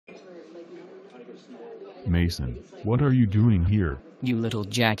Mason, what are you doing here? You little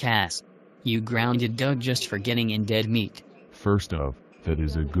jackass. You grounded Doug just for getting in dead meat. First off, that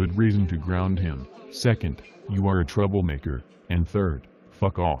is a good reason to ground him. Second, you are a troublemaker. And third,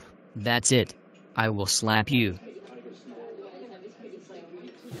 fuck off. That's it. I will slap you.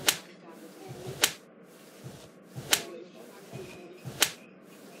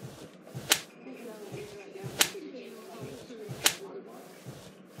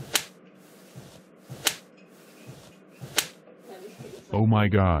 Oh my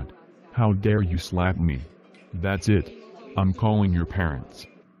god. How dare you slap me? That's it. I'm calling your parents.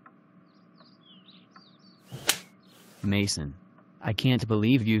 Mason. I can't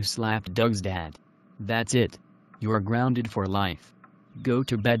believe you slapped Doug's dad. That's it. You're grounded for life. Go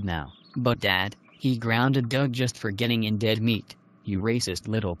to bed now. But Dad, he grounded Doug just for getting in dead meat. You racist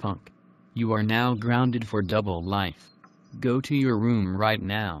little punk. You are now grounded for double life. Go to your room right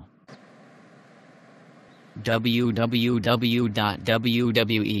now. www.wwe.com.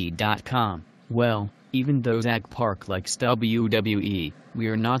 Well, even though Zach Park likes WWE,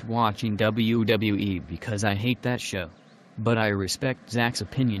 we're not watching WWE because I hate that show. But I respect Zach's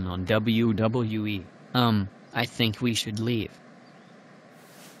opinion on WWE. I think we should leave.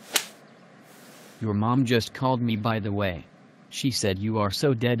 Your mom just called me, by the way. She said you are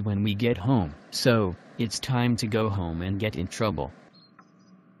so dead when we get home, so it's time to go home and get in trouble.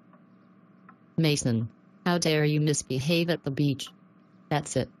 Mason, how dare you misbehave at the beach?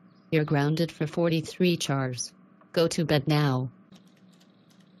 That's it. You're grounded for 43 chars. Go to bed now.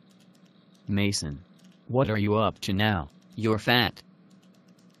 Mason, what are you up to now? You're fat.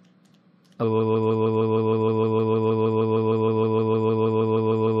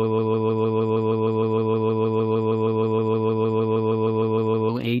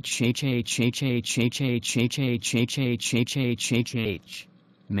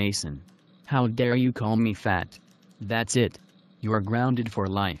 Mason, how dare you call me fat? That's it. You're grounded for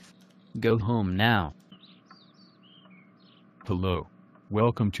life. Go home now. Hello.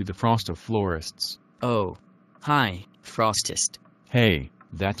 Welcome to the Frost of Florists. Oh. Hi, Frostist. Hey,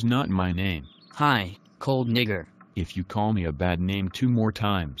 that's not my name. Hi, cold nigger. If you call me a bad name 2 more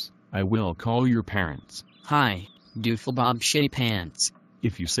times, I will call your parents. Hi, dooflebob shitty pants.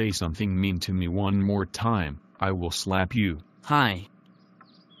 If you say something mean to me 1 more time, I will slap you. Hi.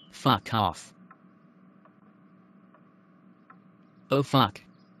 Fuck off. Oh fuck.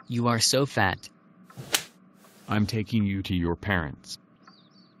 You are so fat. I'm taking you to your parents.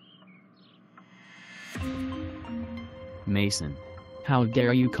 Mason. How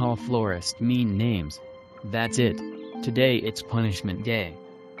dare you call florist mean names? That's it. Today it's punishment day.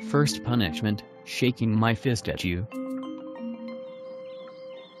 First punishment, shaking my fist at you.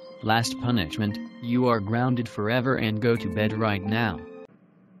 Last punishment, you are grounded forever and go to bed right now.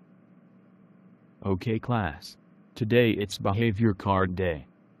 Okay class. Today it's behavior card day.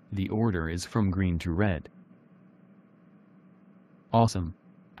 The order is from green to red. Awesome.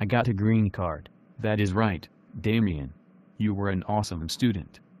 I got a green card. That is right, Damien. You were an awesome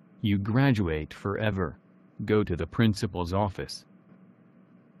student. You graduate forever. Go to the principal's office.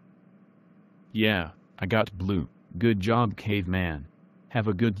 Yeah, I got blue. Good job, caveman. Have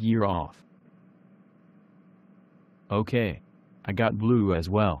a good year off. Okay. I got blue as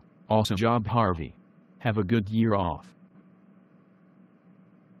well. Awesome job, Harvey. Have a good year off.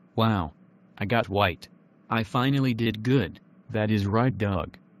 Wow. I got white. I finally did good. That is right,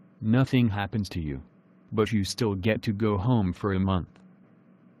 Doug. Nothing happens to you. But you still get to go home for a month.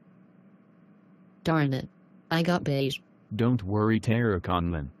 Darn it. I got beige. Don't worry, Tara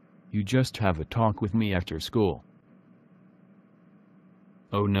Conlon. You just have a talk with me after school.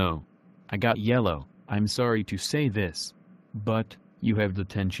 Oh no. I got yellow. I'm sorry to say this. But, you have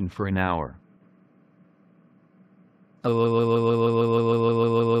detention for an hour. I got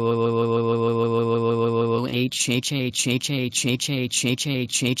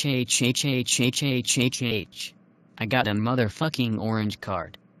a motherfucking orange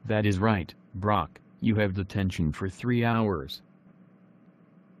card. That is right, Brock. You have detention for 3 hours.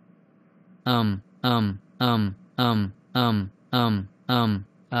 I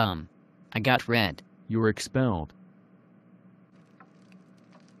got red. You're expelled.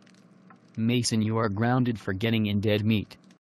 Mason, you are grounded for getting in dead meat.